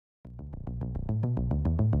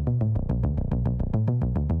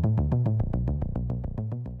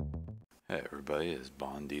everybody, it's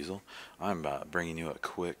Bond Diesel. I'm bringing you a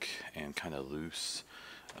quick and kind of loose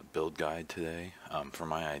build guide today for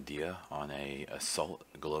my idea on a Assault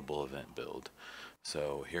Global Event build.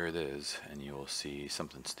 So here it is, and you will see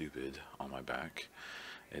something stupid on my back.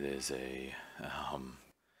 It is a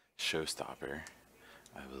showstopper,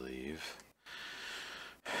 I believe.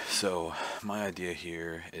 So my idea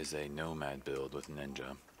here is a Nomad build with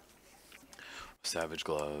Ninja, Savage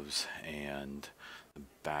gloves, and the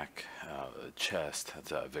back chest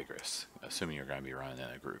that's vigorous, assuming you're going to be running in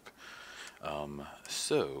a group. I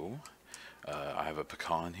have a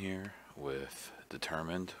pecan here with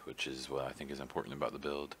determined, which is what I think is important about the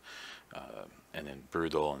build, and then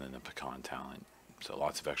brutal, and then the pecan talent. So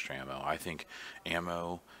lots of extra ammo. I think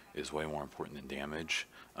ammo is way more important than damage,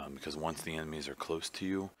 because once the enemies are close to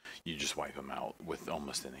you, you just wipe them out with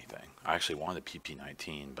almost anything. I actually wanted a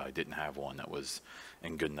PP-19, but I didn't have one that was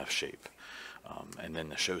in good enough shape. And then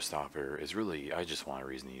the showstopper is really, I just want a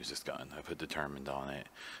reason to use this gun. I put determined on it,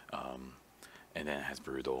 and then it has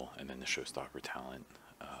brutal, and then the showstopper talent,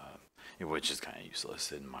 which is kind of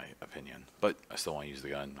useless in my opinion. But I still want to use the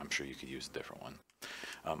gun. I'm sure you could use a different one.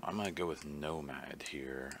 I'm going to go with Nomad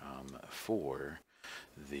here for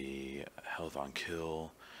the health on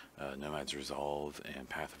kill, Nomad's Resolve, and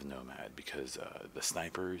Path of Nomad, because the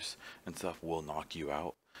snipers and stuff will knock you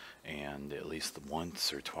out, and at least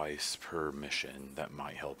once or twice per mission that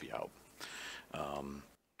might help you out.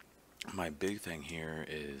 My big thing here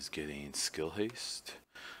is getting skill haste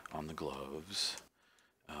on the gloves.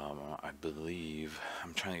 I believe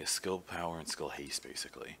I'm trying to get skill power and skill haste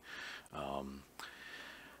basically.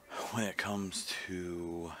 When it comes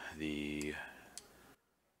to the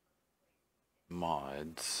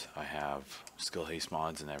mods, I have skill haste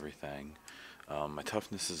mods and everything. My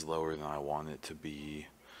toughness is lower than I want it to be.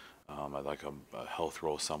 I'd like a health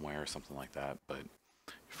roll somewhere or something like that, but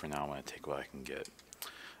for now I'm going to take what I can get.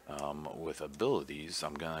 With abilities,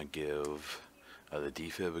 I'm going to give the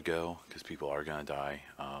defib a go, because people are going to die.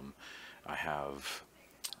 I have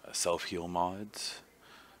self-heal mods.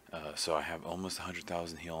 So I have almost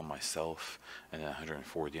 100,000 heal on myself, and then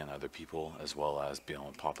 140 on other people, as well as being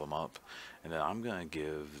able to pop them up. And then I'm going to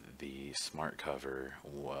give the smart cover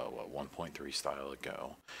 1.3 style a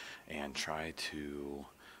go, and try to,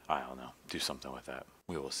 I don't know, do something with that.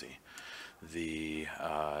 We will see. The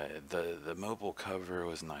mobile cover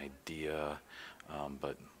was an idea,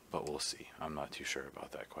 but we'll see. I'm not too sure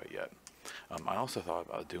about that quite yet. I also thought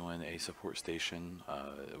about doing a support station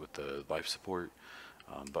with the life support.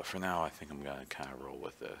 But for now, I think I'm going to kind of roll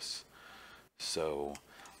with this. So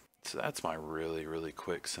that's my really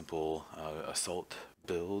quick, simple assault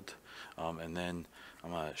build. And then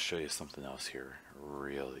I'm going to show you something else here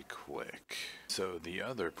really quick. So the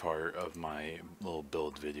other part of my little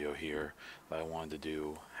build video here that I wanted to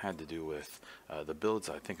do had to do with the builds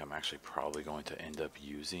I think I'm actually probably going to end up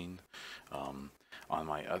using. On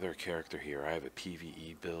my other character here, I have a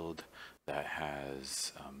PvE build that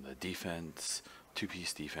has the defense,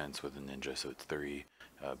 2-piece defense with a ninja, so it's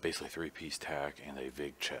basically 3-piece tack and a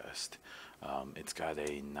vig chest. It's got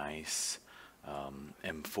a nice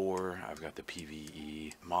M4. I've got the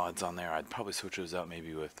PvE mods on there. I'd probably switch those out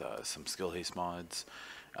maybe with some skill haste mods.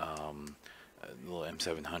 A little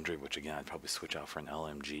M700, which again I'd probably switch out for an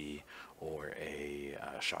LMG or a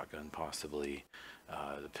shotgun possibly.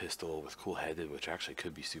 The pistol with cool headed, which actually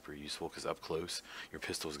could be super useful, because up close your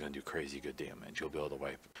pistol is going to do crazy good damage. You'll be able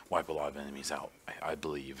to wipe a lot of enemies out, I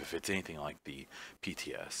believe, if it's anything like the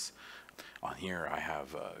PTS. On here I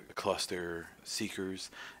have cluster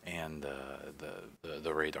seekers and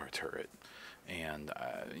the radar turret, and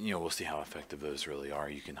we'll see how effective those really are.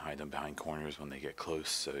 You can hide them behind corners when they get close,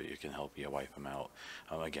 so you can help you wipe them out.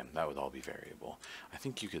 Again, that would all be variable. I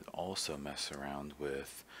think you could also mess around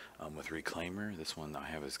with Reclaimer. This one I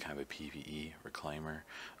have is kind of a PvE Reclaimer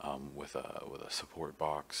with a support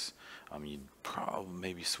box. You'd probably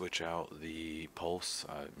maybe switch out the pulse.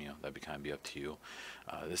 That'd be kind of be up to you.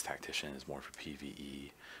 This tactician is more for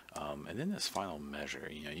PvE. And then this final measure,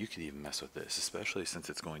 you could even mess with this, especially since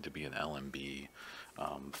it's going to be an LMB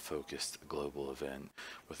focused global event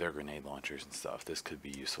with their grenade launchers and stuff. This could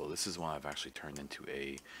be useful. This is one I've actually turned into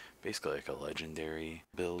basically like a legendary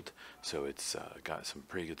build, so it's got some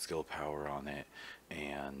pretty good skill power on it,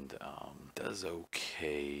 and does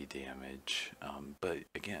okay damage, but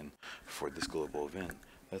again, for this global event,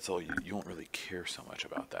 that's all. You won't really care so much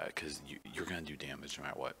about that, because you're going to do damage no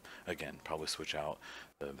matter what. Again, probably switch out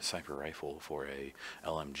the sniper rifle for a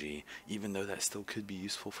LMG, even though that still could be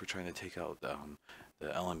useful for trying to take out the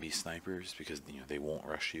LMB snipers, because they won't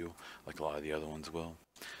rush you like a lot of the other ones will.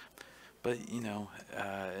 But you know,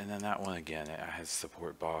 and then that one again, it has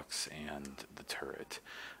support box and the turret.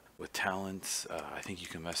 With talents, I think you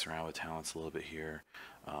can mess around with talents a little bit here,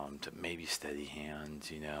 to maybe steady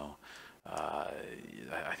hands. You know,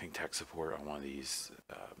 I think tech support on one of these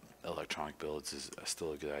electronic builds is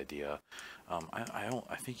still a good idea. I don't.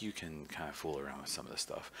 I think you can kind of fool around with some of this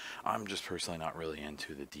stuff. I'm just personally not really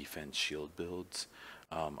into the defense shield builds.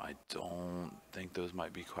 I don't think those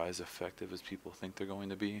might be quite as effective as people think they're going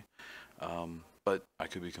to be. But I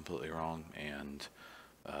could be completely wrong, and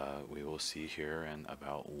we will see here in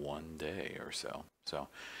about 1 day or so. So,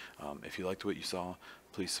 if you liked what you saw,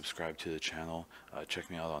 please subscribe to the channel.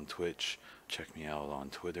 Check me out on Twitch. Check me out on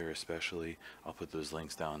Twitter, especially. I'll put those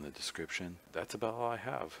links down in the description. That's about all I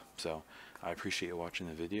have. So, I appreciate you watching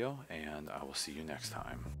the video, and I will see you next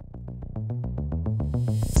time.